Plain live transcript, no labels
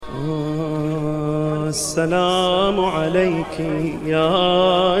السلام عليك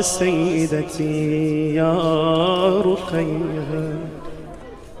يا سيدتي يا رقية.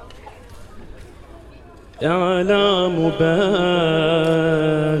 إعلام باغي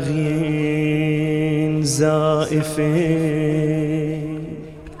زائف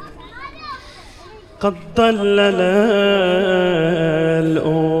قد ضلل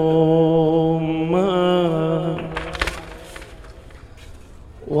الأمة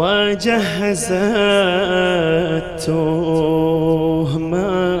وجهز التهمة،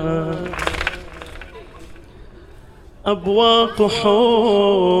 أبواق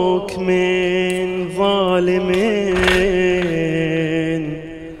حكم ظالم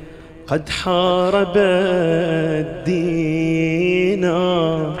قد حارب الدين.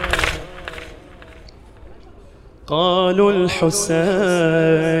 قالوا الحسين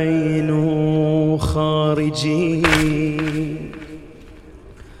خارجي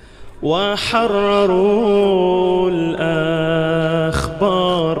وحرروا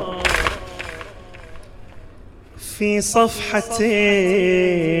الأخبار في صفحة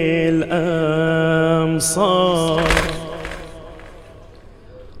الأمصار.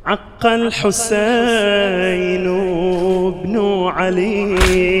 عق الحسين بن علي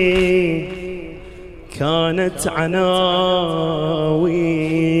كانت عناوينه.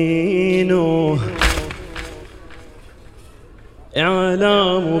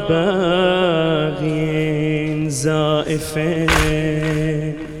 إعلام باغي زائف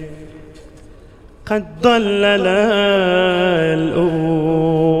قد ضلل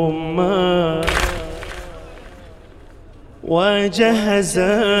الأمة وجهز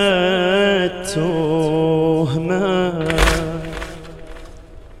التهمة،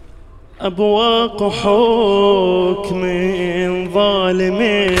 أبواق حكم ظالم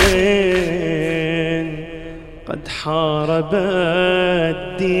قد حارب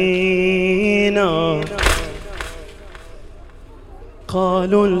الدين.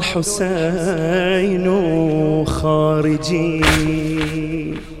 قالوا الحسين خارجي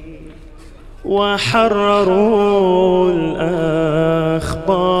وحرروا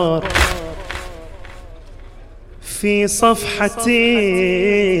الأخبار في صفحة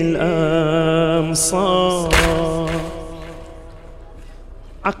الأمصار.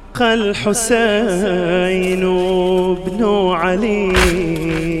 عق الحسين بن علي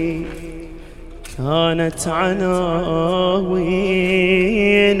كانت عناوينه.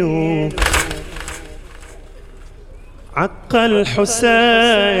 عق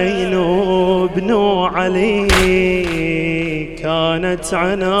الحسين بن علي كانت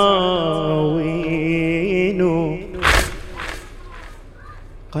عناوينه.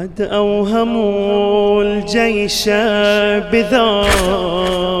 قد أوهموا الجيش بذا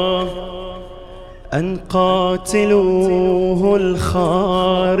أن قاتلوه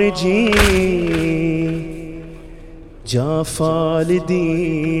الخارجي جافى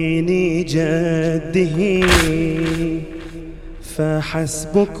لدين جده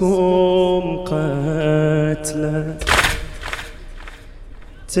فحسبكم قتلا.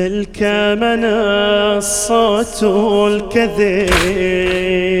 تلك منصات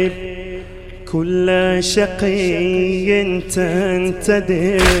الكذب كل شقي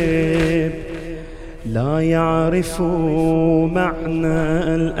تنتدب لا يعرف معنى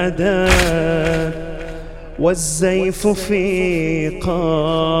الأدب والزيف في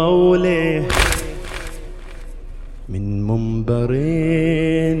قوله. من منبر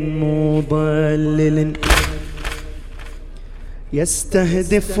مضلل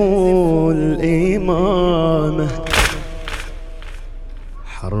يستهدف الإمامة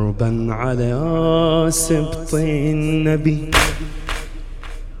حربا على سبط النبي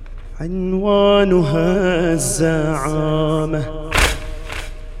عنوانها الزعامة.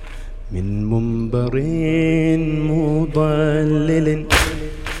 من منبر مضلل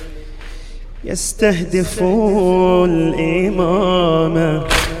يستهدف الإمامة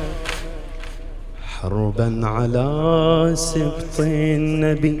حربا على سبط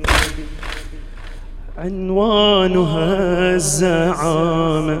النبي عنوانها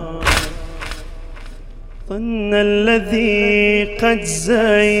الزعامة. ظن الذي قد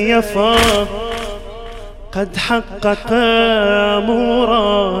زيفا قد حقق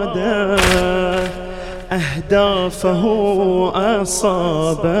مرادا أهدافه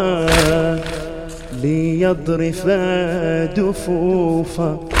أصابا ليضرف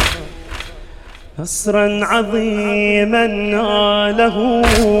دفوفا. نصرا عظيما ناله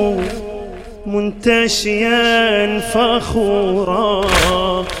منتشيا فخورا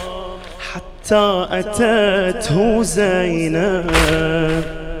حتى أتته زينب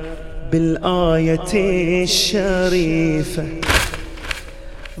بالآية الشريفة.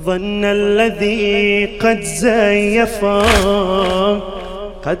 ظن الذي قد زيفا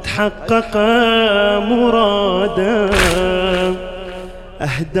قد حقق مرادا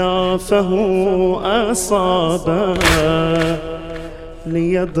أهدافه أصابا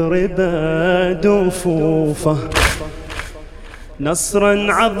ليضرب دفوفه نصرا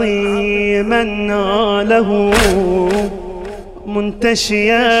عظيما ناله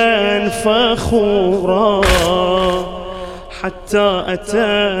منتشيا فخورا حتى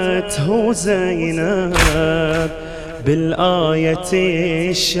أتته زينب بالآية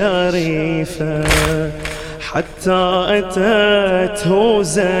الشريفة حتى أتته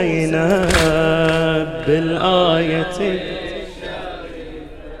زينب بالآية الشريفة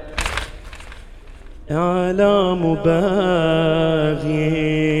على مباغي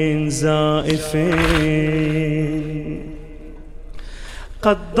زائف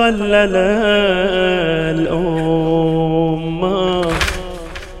قد ضلل الأمة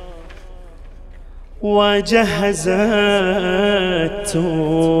وجهز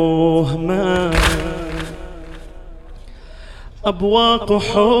التهمة أبواق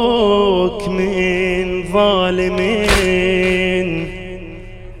حكم ظالم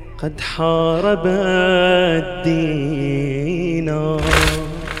قد حارب الدين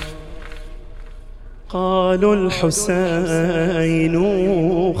قالوا الحسين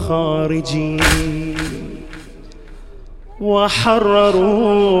خارجي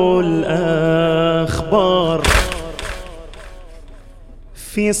وحرروا الأخبار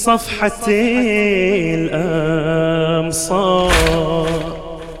في صفحة الأمصار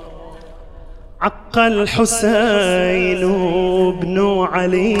عق الحسين بن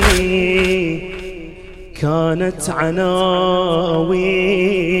علي كانت عناوينه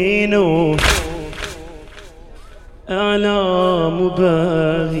على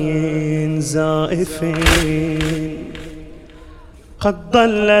مباغي زائف قد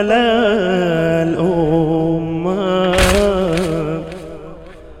ضلل الأمة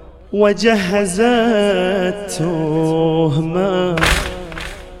وجهز التهمة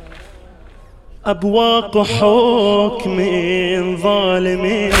أبواق حكم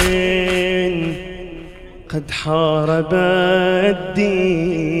ظالم قد حارب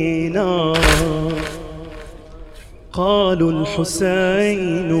الدين قالوا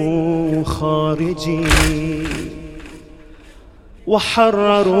الحسين خارجي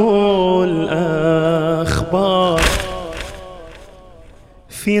وحرروا الأخبار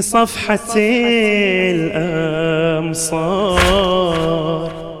في صفحة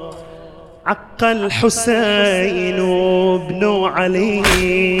الأمصار عق الحسين بن علي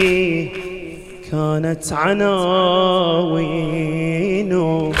كانت عناوينه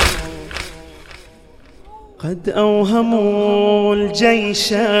قد أوهموا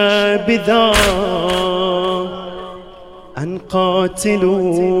الجيش بذا أن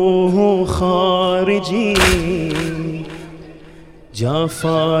قاتلوه خارجي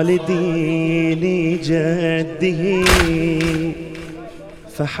جافى لدين جده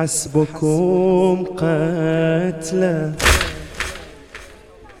فحسبكم قتله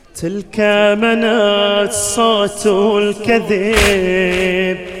تلك منصات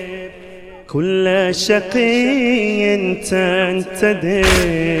الكذب كل شقي تنتدب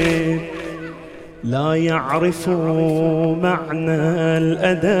لا يعرف معنى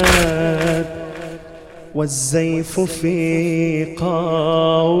الأدب والزيف في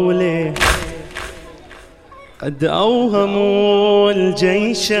قوله قد أوهموا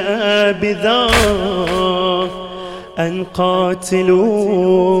الجيش بذا أن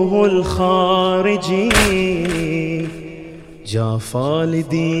قاتلوه الخارجي جافى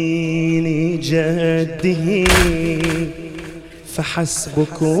لدين جده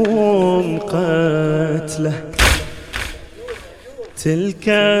فحسبكم قتله تلك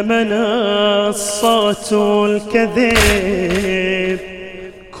منصات الكذب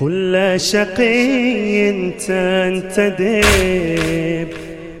كل شقي تنتدب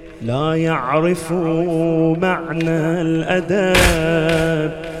لا يعرف معنى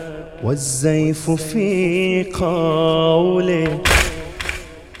الأدب والزيف في قوله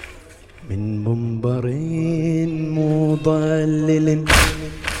من منبر مضلل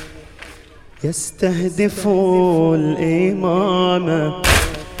يستهدف الإمام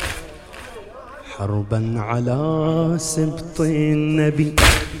حربا على سبط النبي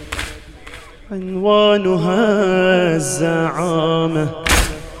عنوانها الزعامة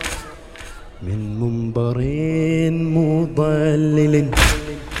من منبر مضلل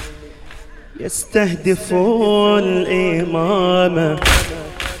يستهدف الإمام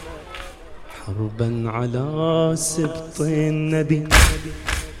حربا على سبط النبي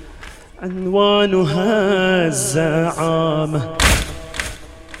عنوانها الزعامة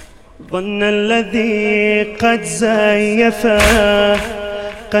ظن الذي قد زيفه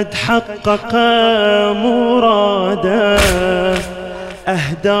قد حقق مراده،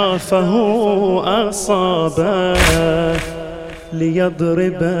 أهدافه أصابه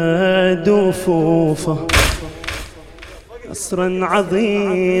ليضرب دفوفه. نصرا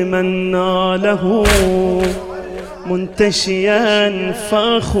عظيما ناله منتشيا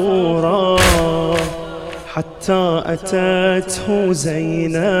فخورا، حتى أتته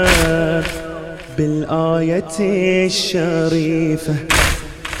زينب بالآية الشريفة.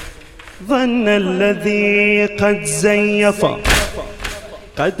 ظن الذي قد زيف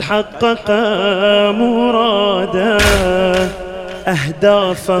قد حقق مراده،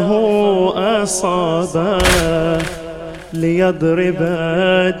 أهدافه أصابه ليضرب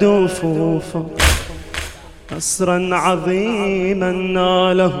دفوفه. نصرا عظيما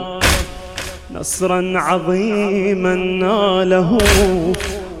ناله، نصرا عظيما ناله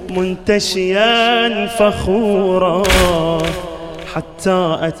منتشيا فخورا،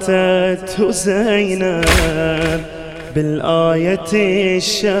 حتى أتته زينب بالآية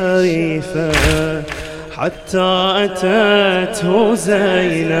الشريفة، حتى أتته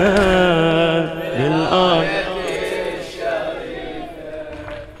زينب بالآية الشريفة.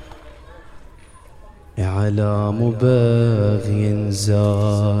 إعلام باغي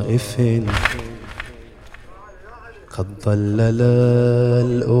زائف قد ضلل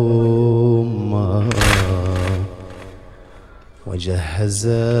الأمة،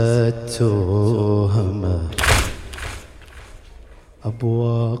 وجهزت تهمة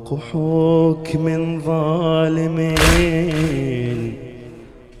أبواق حكم ظالمين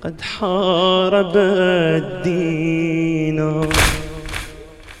قد حارب الدين.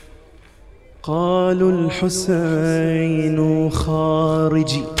 قالوا الحسين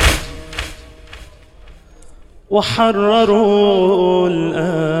خارجي وحرروا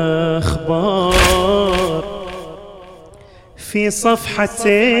الأخبار في صفحة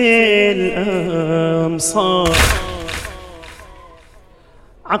الأمصار.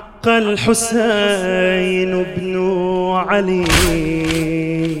 عق الحسين بن علي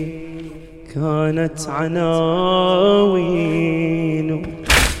كانت عناوين،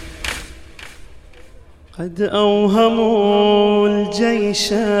 قد أوهموا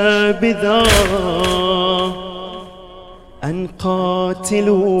الجيش بذا أن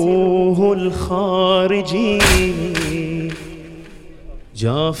قاتلوه الخارجي،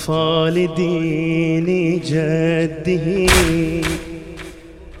 جافى لدين جده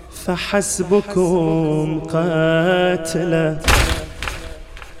فحسبكم قاتله.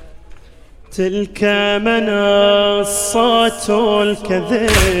 تلك منصات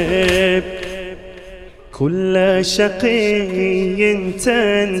الكذب كل شقي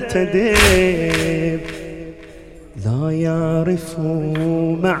تنتدب، لا يعرف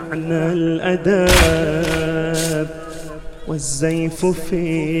معنى الأدب والزيف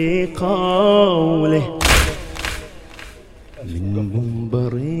في قوله. من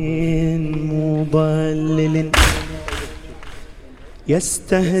منبر مضلل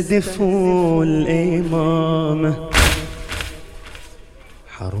يستهدف الإمامة،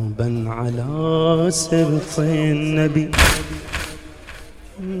 حربا على سبط النبي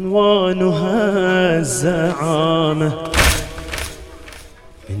عنوانها الزعامة.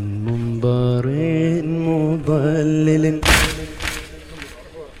 من منبر مضلل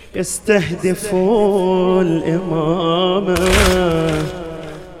يستهدف الإمامة،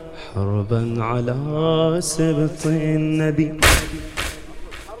 حربا على سبط النبي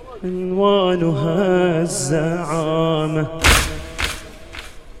عنوانها الزعامة.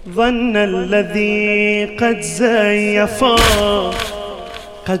 ظن الذي قد زيفا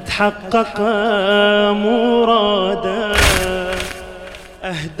قد حقق مراده،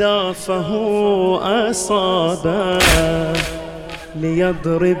 أهدافه أصابه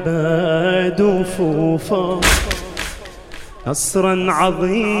ليضرب دفوفا. نصرا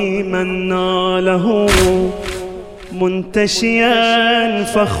عظيما ناله منتشيا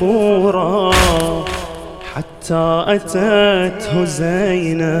فخورا، حتى أتته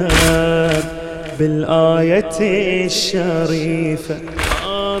زينب بالآية الشريفة.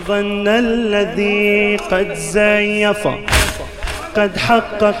 ظن الذي قد زيف قد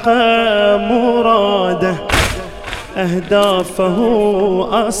حقق مراده، أهدافه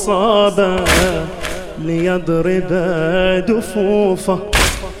أصابه ليضرب دفوفه.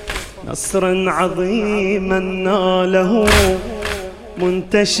 نصرا عظيما ناله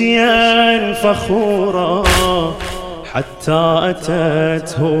منتشيا فخورا، حتى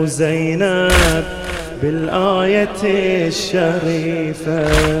أتته زينب بالآية الشريفة،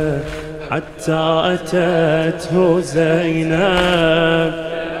 حتى أتته زينب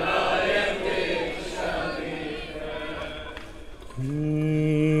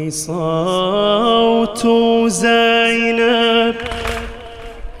صوت زينب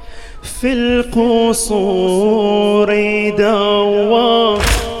في القصور دوار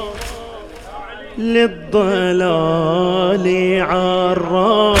للضلال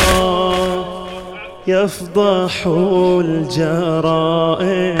عراف يفضح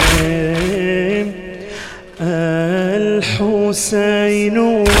الجرائم. الحسين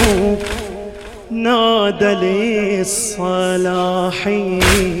نادى للصلاح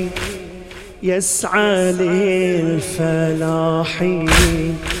يسعى للفلاح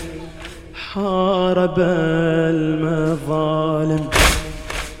حارب المظالم.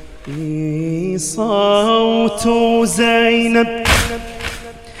 صوت زينب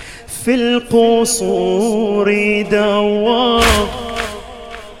في القصور دوار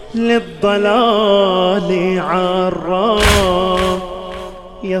للضلال عراف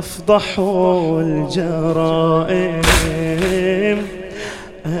يفضح الجرائم.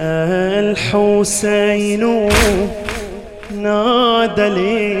 الحسين نادى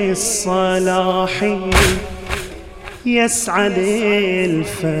للصلاح يسعى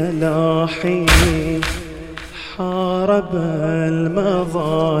للفلاح حارب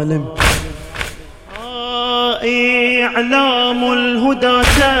المظالم. إعلام الهدى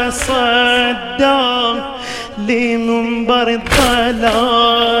تصدى لمنبر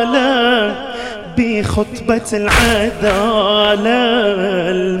الضلالة بخطبة العدالة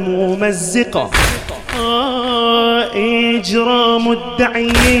الممزقة. إجرام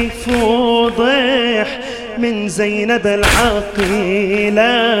الدعي فضح من زينب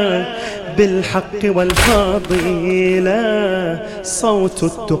العقيلة بالحق والفضيلة صوت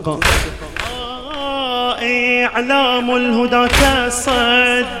التقى. إعلام الهدى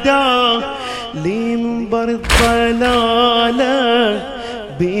تصدى لمنبر الضلالة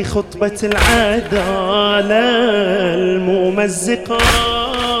بخطبة العدالة الممزقة.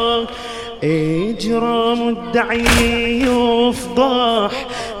 إجرام الدعي يفضح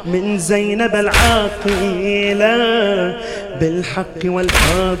من زينب العقيلة بالحق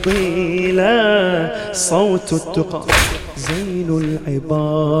والفضيلة صوت التقى. زين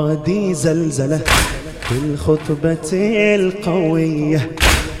العباد زلزلة بالخطبة القوية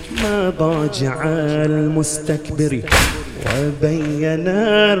ما ضاجع المستكبر وبين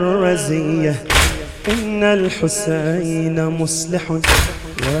الرزية. إن الحسين مصلح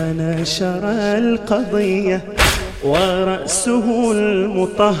ونشر القضية ورأسه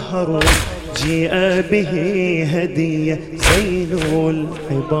المطهر جيء به هدية. زين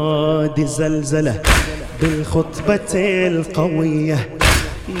العباد زلزلة بالخطبة القوية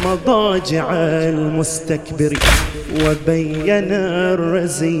مضاجع المستكبر وبين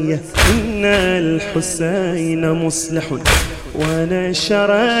الرزية. إن الحسين مصلح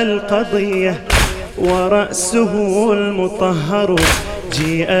ونشر القضية ورأسه المطهر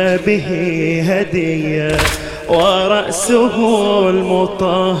جيء به هدية. ورأسه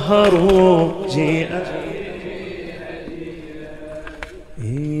المطهر جيء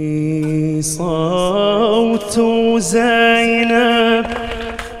صوت زينب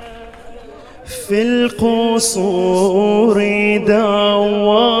في القصور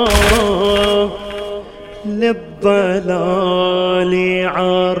دوار للضلال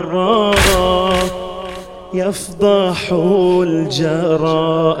عراف يفضح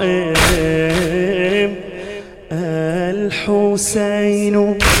الجرائم. الحسين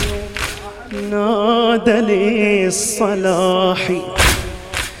نادى للصلاح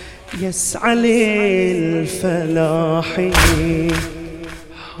يسعى للفلاح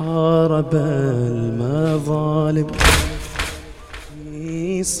حارب المظالم.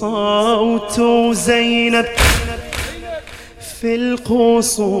 صوت زينب في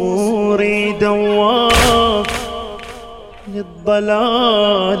القصور دوار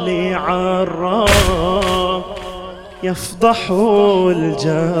للضلال عراف يفضح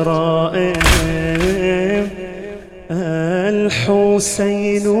الجرائم.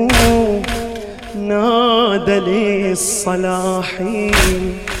 الحسين نادى للصلاح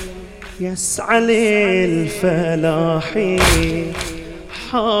يسعى للفلاح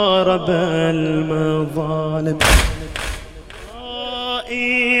حارب المظالم.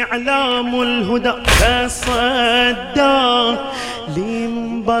 إعلام الهدى تصدى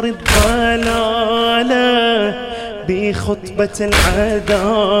لمنبر الضلالة بخطبة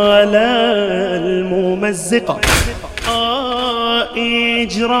العدالة الممزقة.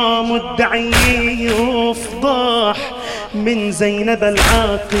 إجرام الدعي يفضح من زينب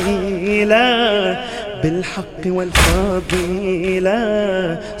العقيلة بالحق والفضيلة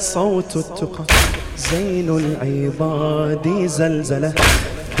صوت التقى. زين العباد زلزلة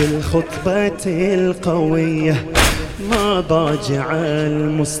بالخطبة القوية مضاجع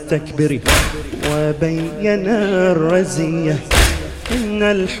المستكبر وبين الرزية إن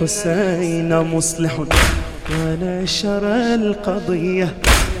الحسين مصلح ونشر القضية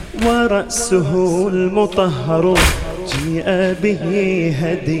ورأسه المطهر جيء به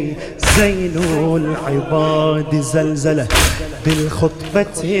هدي زين العباد زلزلة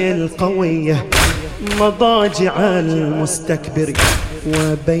بالخطبة القوية مضاجع المستكبر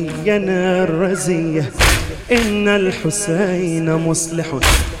وبين الرزية إن الحسين مصلح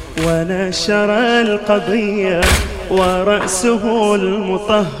ونشر القضية ورأسه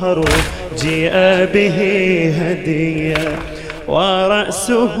المطهر جيء به هدية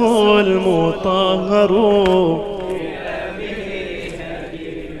ورأسه المطهر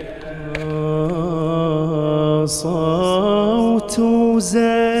صوت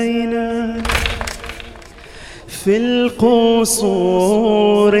زينب في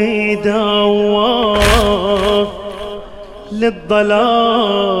القصور دوى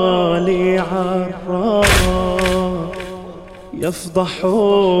للضلال عرى يفضح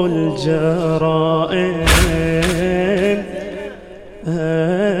الجرائم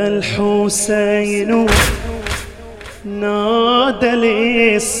الحسين نادى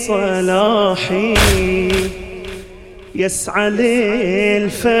للصلاح يسعى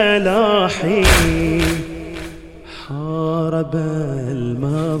للفلاح حارب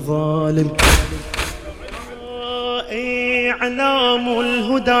المظالم إعلام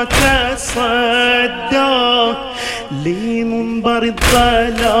الهدى تصدى لمنبر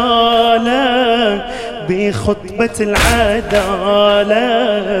الضلالة بخطبة العدالة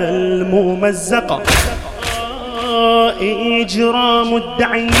الممزقة إجرام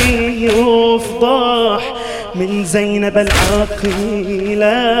الدعي يفضح من زينب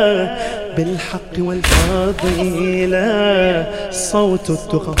العقيلة بالحق والفضيلة صوت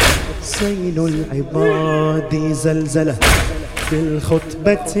التقى زين العباد زلزلة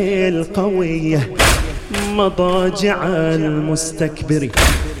بالخطبة القوية مضاجع المستكبر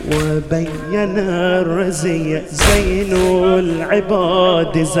وبين الرزية زين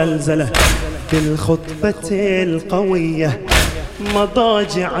العباد زلزلة بالخطبة القوية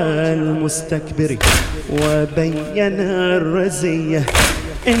مضاجع المستكبر وبين الرزية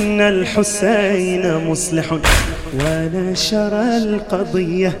إن الحسين مصلح ونشر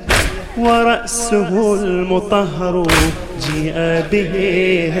القضية ورأسه المطهر جيء به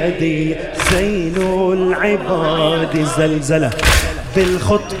هدي زين العباد زلزلة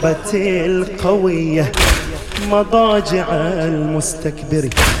بالخطبة القوية مضاجع المستكبر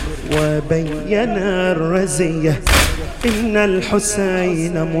وبين الرزية إن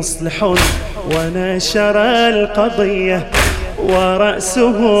الحسين مصلح ونشر القضية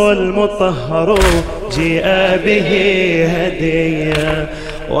ورأسه المطهر جيء به هدية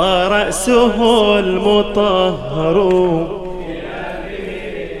ورأسه المطهر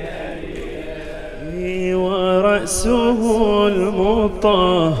ورأسه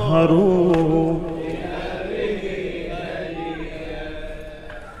المطهر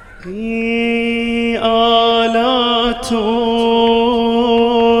آلات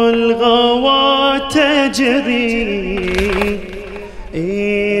الغوى تجري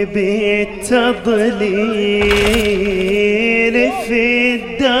بالتضليل في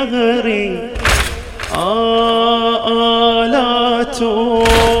الدهر آلات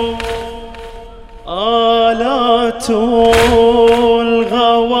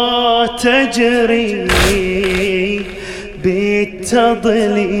الغوى تجري بالتضليل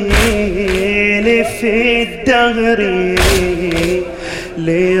في الدهر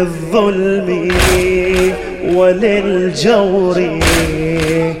للظلم وللجور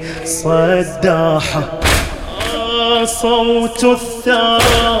صداحة صوت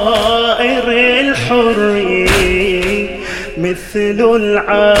الثائر الحر مثل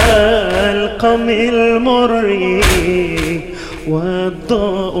العلقم المر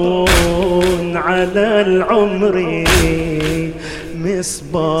والضوء على العمر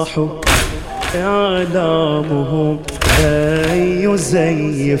مصباح إعلامهم أن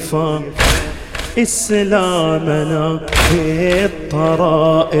يزيفا إسلامنا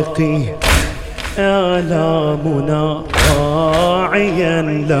بالطرائق إعلامنا راعيا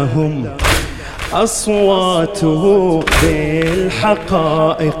لهم أصواته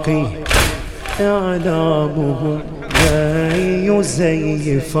بالحقائق إعلامهم أن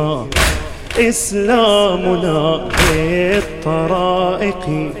يزيفا إسلامنا بالطرائق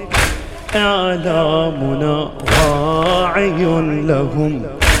إعلامنا راعي لهم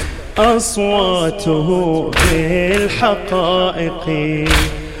أصواته بالحقائق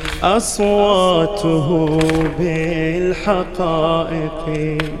أصواته بالحقائق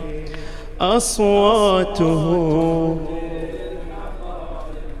أصواته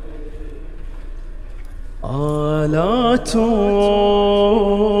آلات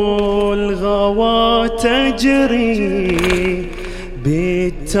الغوى تجري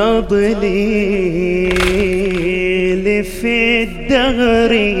بالتضليل في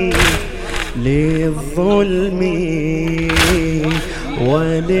الدهر للظلم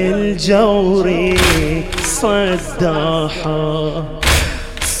وللجور صداحا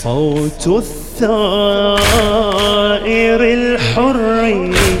صوت الثائر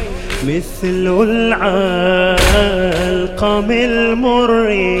الحر مثل العلقم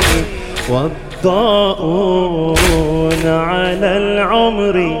المر والضاؤون على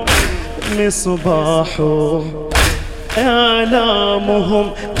العمر مصباح إعلامهم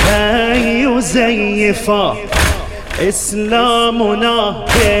لا يزيفا إسلامنا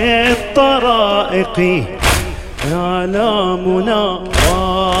بالطرائق إعلامنا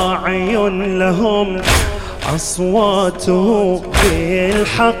واعي لهم أصواته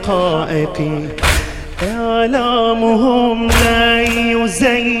بالحقائق إعلامهم لا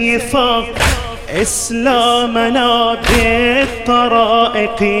يزيفا إسلامنا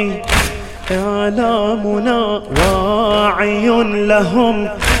بالطرائق إعلامنا واعي لهم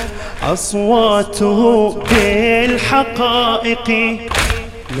أصواته بالحقائق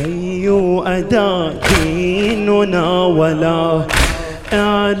لن يؤدى ديننا ولا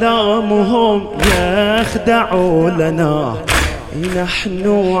إعلامهم يخدع لنا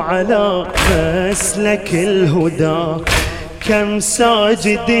نحن على مسلك الهدى كم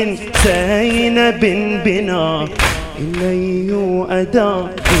ساجد زينب بنا لن يؤدى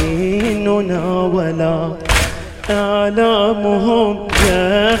ديننا ولا إعلامهم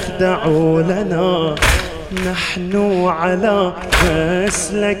يخدع لنا نحن على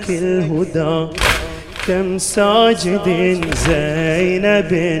مسلك الهدى كم ساجد زينب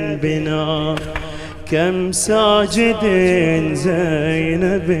بنا كم ساجد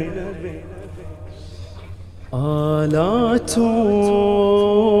زينب آلات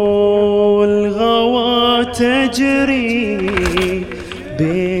الغوى تجري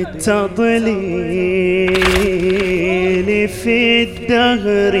بالتضليل في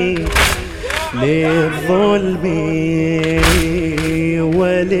الدهر للظلم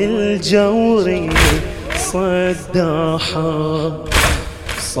وللجور صداحا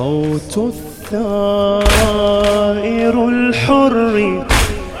صوت الثائر الحر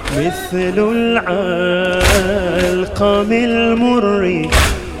مثل العلقم المر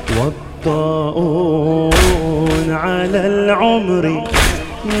والضاؤون على العمر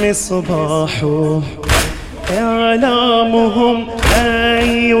مصباح إعلامهم أن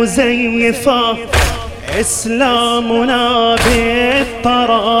يزيفا إسلامنا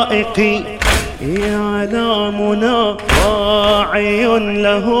بالطرائق إعلامنا واعي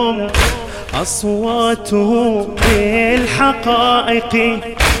لهم أصواته بالحقائق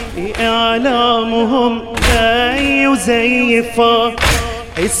إعلامهم لا يزيفا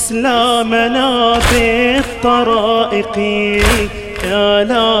إسلامنا بالطرائق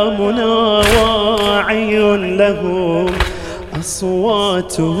إعلامنا واعي لهم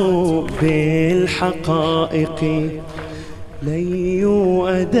أصواته بالحقائق لن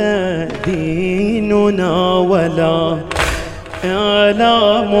يؤدى ديننا ولا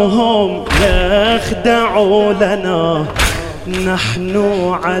إعلامهم يخدع لنا نحن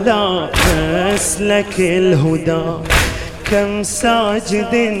على مسلك الهدى كم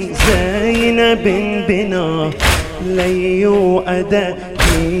ساجد زينب بنا لن يؤدى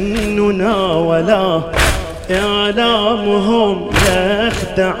ديننا ولا إعلامهم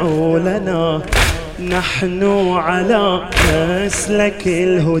يخدع لنا نحن على مسلك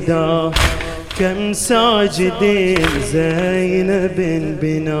الهدى كم ساجد زينب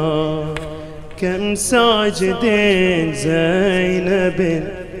بنا كم ساجد زينب